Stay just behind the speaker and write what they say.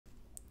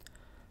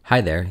Hi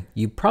there,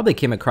 you probably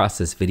came across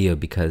this video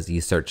because you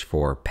searched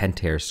for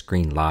Pentair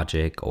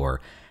ScreenLogic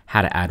or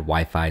how to add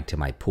Wi-Fi to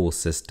my pool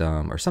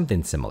system or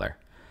something similar.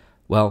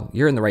 Well,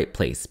 you're in the right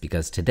place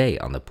because today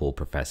on the Pool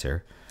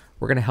Professor,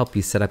 we're going to help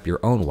you set up your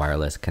own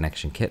wireless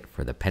connection kit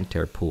for the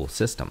Pentair pool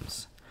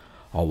systems.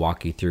 I'll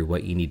walk you through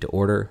what you need to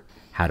order,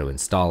 how to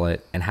install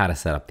it, and how to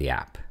set up the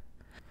app.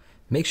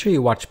 Make sure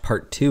you watch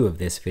part 2 of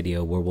this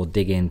video where we'll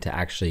dig into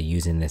actually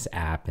using this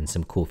app and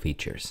some cool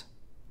features.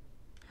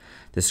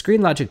 The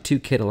ScreenLogic 2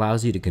 kit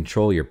allows you to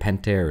control your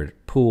Pentair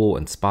pool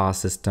and spa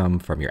system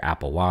from your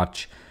Apple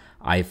Watch,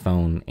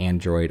 iPhone,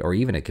 Android, or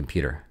even a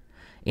computer.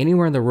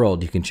 Anywhere in the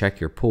world you can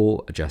check your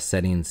pool, adjust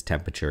settings,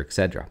 temperature,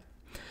 etc.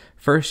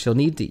 First, you'll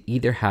need to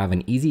either have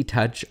an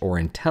easytouch or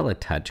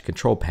IntelliTouch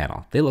control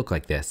panel. They look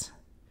like this.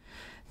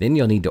 Then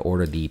you'll need to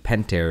order the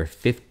Pentair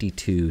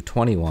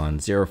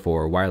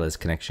 522104 wireless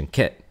connection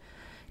kit.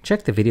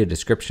 Check the video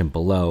description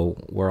below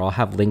where I'll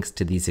have links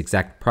to these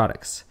exact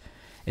products.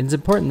 It's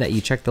important that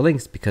you check the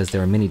links because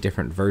there are many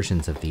different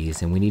versions of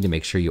these and we need to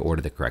make sure you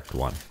order the correct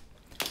one.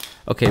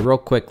 Okay, real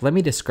quick, let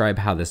me describe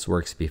how this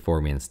works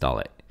before we install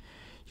it.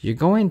 You're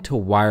going to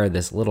wire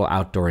this little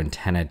outdoor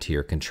antenna to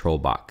your control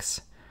box.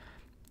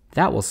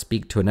 That will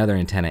speak to another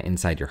antenna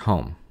inside your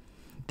home.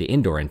 The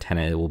indoor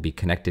antenna will be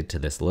connected to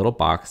this little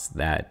box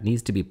that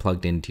needs to be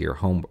plugged into your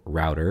home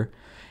router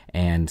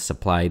and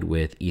supplied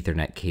with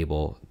Ethernet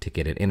cable to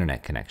get an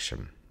internet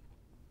connection.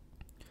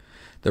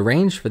 The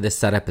range for this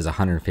setup is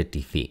 150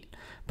 feet,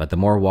 but the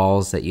more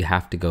walls that you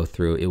have to go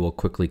through, it will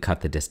quickly cut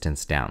the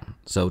distance down.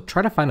 So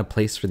try to find a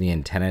place for the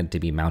antenna to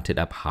be mounted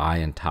up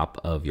high on top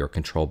of your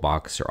control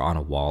box or on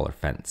a wall or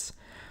fence,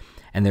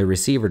 and the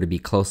receiver to be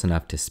close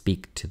enough to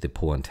speak to the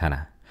pool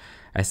antenna.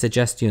 I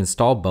suggest you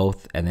install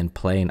both and then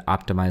play and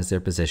optimize their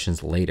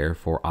positions later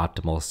for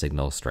optimal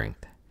signal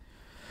strength.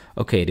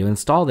 Okay, to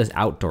install this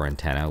outdoor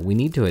antenna, we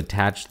need to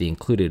attach the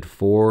included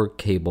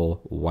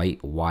 4-cable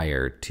white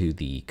wire to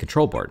the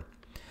control board.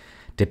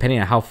 Depending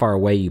on how far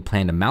away you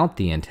plan to mount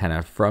the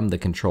antenna from the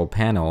control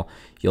panel,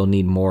 you'll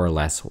need more or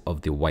less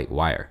of the white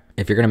wire.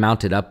 If you're going to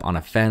mount it up on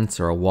a fence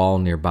or a wall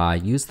nearby,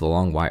 use the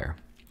long wire.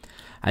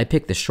 I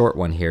picked the short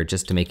one here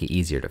just to make it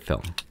easier to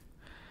film.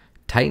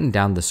 Tighten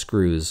down the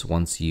screws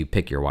once you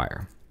pick your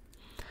wire.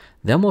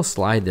 Then we'll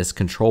slide this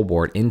control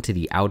board into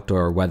the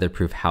outdoor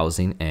weatherproof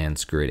housing and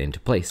screw it into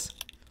place.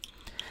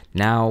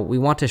 Now we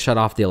want to shut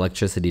off the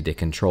electricity to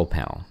control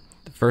panel.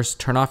 First,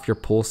 turn off your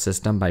pool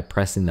system by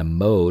pressing the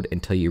mode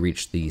until you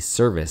reach the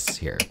service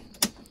here.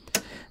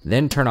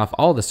 Then turn off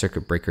all the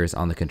circuit breakers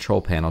on the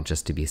control panel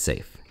just to be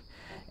safe.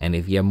 And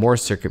if you have more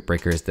circuit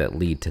breakers that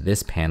lead to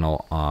this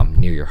panel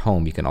near your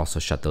home, you can also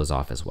shut those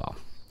off as well.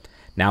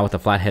 Now with a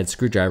flathead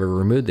screwdriver,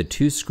 remove the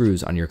 2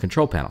 screws on your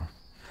control panel.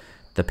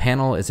 The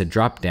panel is a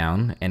drop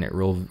down and it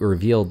will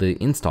reveal the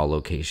install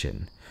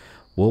location.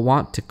 We'll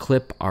want to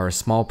clip our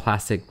small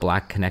plastic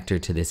black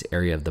connector to this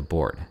area of the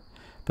board.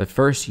 But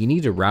first, you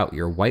need to route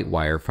your white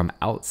wire from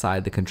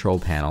outside the control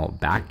panel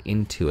back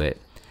into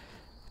it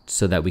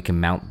so that we can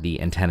mount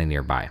the antenna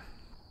nearby.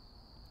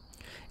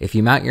 If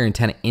you mount your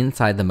antenna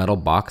inside the metal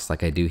box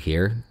like I do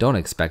here, don't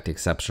expect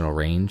exceptional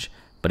range,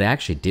 but it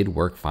actually did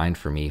work fine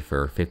for me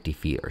for 50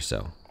 feet or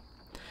so.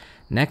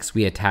 Next,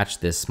 we attach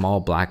this small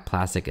black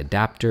plastic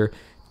adapter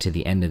to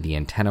the end of the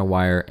antenna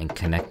wire and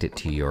connect it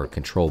to your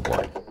control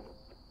board.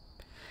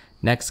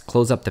 Next,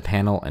 close up the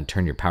panel and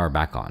turn your power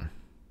back on.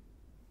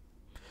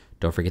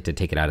 Don't forget to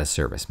take it out of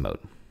service mode.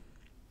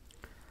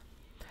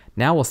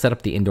 Now we'll set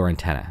up the indoor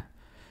antenna.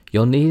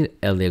 You'll need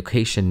a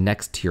location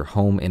next to your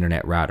home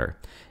internet router.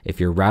 If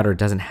your router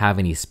doesn't have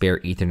any spare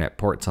Ethernet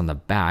ports on the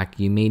back,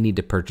 you may need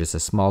to purchase a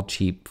small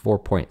cheap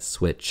 4-point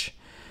switch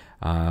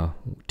to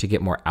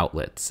get more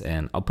outlets,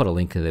 and I'll put a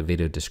link in the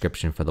video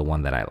description for the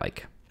one that I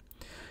like.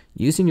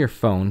 Using your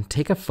phone,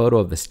 take a photo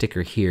of the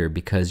sticker here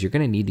because you're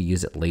going to need to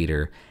use it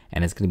later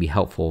and it's going to be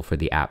helpful for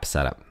the app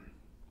setup.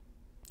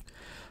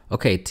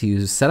 Okay,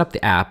 to set up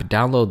the app,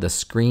 download the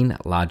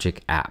ScreenLogic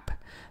app.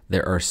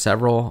 There are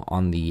several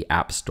on the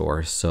App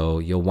Store, so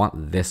you'll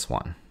want this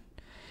one.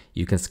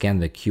 You can scan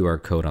the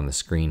QR code on the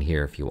screen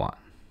here if you want.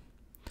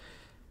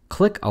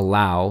 Click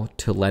Allow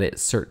to let it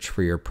search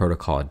for your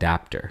protocol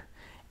adapter,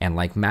 and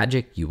like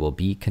magic, you will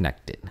be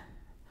connected.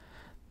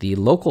 The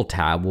Local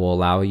tab will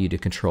allow you to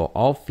control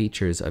all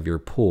features of your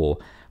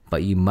pool,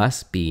 but you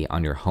must be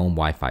on your home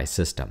Wi-Fi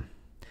system.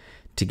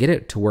 To get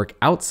it to work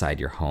outside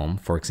your home,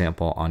 for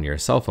example on your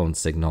cell phone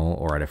signal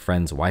or at a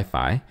friend's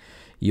Wi-Fi,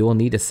 you will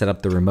need to set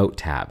up the Remote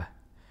tab.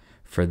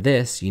 For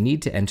this, you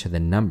need to enter the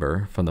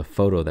number from the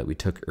photo that we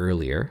took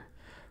earlier,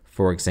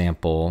 for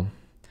example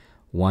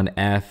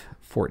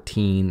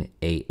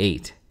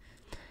 1F14A8,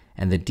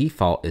 and the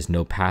default is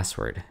no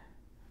password.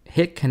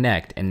 Hit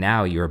connect and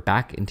now you are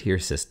back into your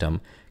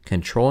system,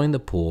 controlling the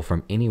pool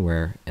from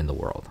anywhere in the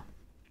world.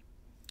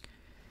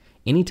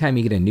 Anytime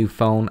you get a new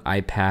phone,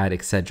 iPad,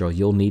 etc.,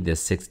 you'll need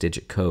this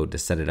 6-digit code to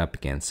set it up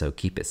again, so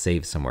keep it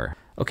saved somewhere.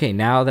 Okay,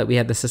 now that we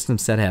have the system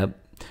set up,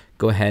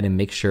 Go ahead and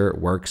make sure it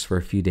works for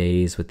a few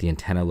days with the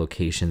antenna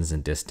locations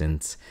and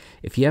distance.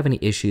 If you have any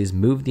issues,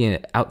 move the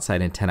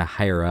outside antenna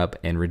higher up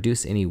and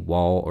reduce any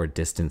wall or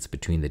distance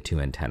between the two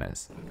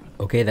antennas.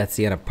 Okay, that's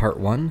the end of part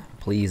 1.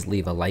 Please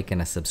leave a like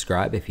and a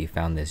subscribe if you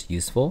found this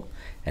useful,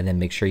 and then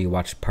make sure you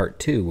watch part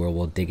 2 where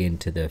we'll dig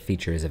into the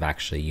features of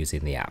actually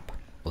using the app.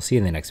 We'll see you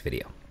in the next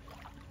video.